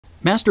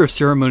Master of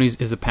Ceremonies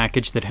is a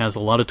package that has a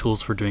lot of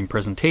tools for doing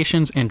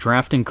presentations and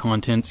drafting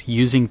contents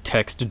using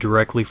text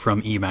directly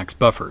from Emacs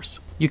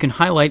buffers. You can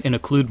highlight and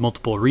occlude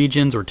multiple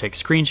regions or take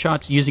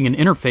screenshots using an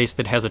interface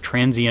that has a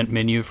transient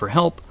menu for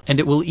help, and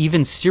it will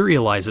even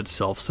serialize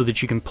itself so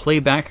that you can play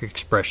back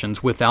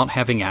expressions without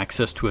having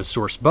access to a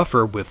source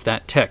buffer with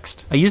that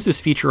text. I use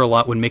this feature a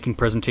lot when making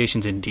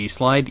presentations in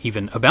Dslide,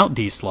 even about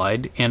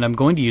Dslide, and I'm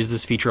going to use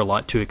this feature a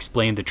lot to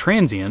explain the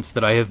transients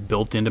that I have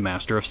built into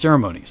Master of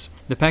Ceremonies.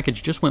 The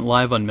package just went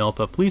live on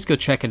Milpa. Please go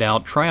check it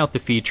out, try out the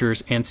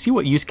features, and see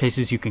what use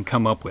cases you can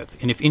come up with.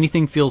 And if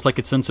anything feels like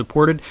it's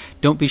unsupported,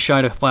 don't be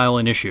shy to file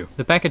an issue.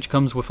 The package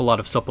comes with a lot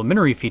of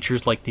supplementary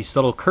features like the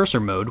subtle cursor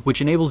mode,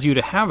 which enables you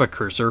to have a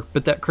cursor,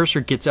 but that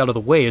cursor gets out of the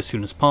way as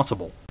soon as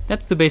possible.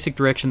 That's the basic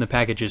direction the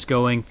package is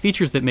going,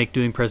 features that make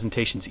doing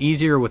presentations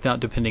easier without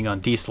depending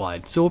on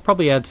Dslide. So we'll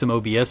probably add some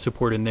OBS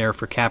support in there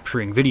for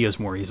capturing videos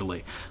more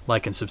easily.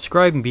 Like and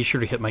subscribe, and be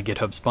sure to hit my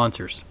GitHub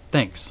sponsors.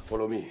 Thanks.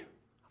 Follow me.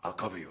 I'll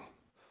cover you.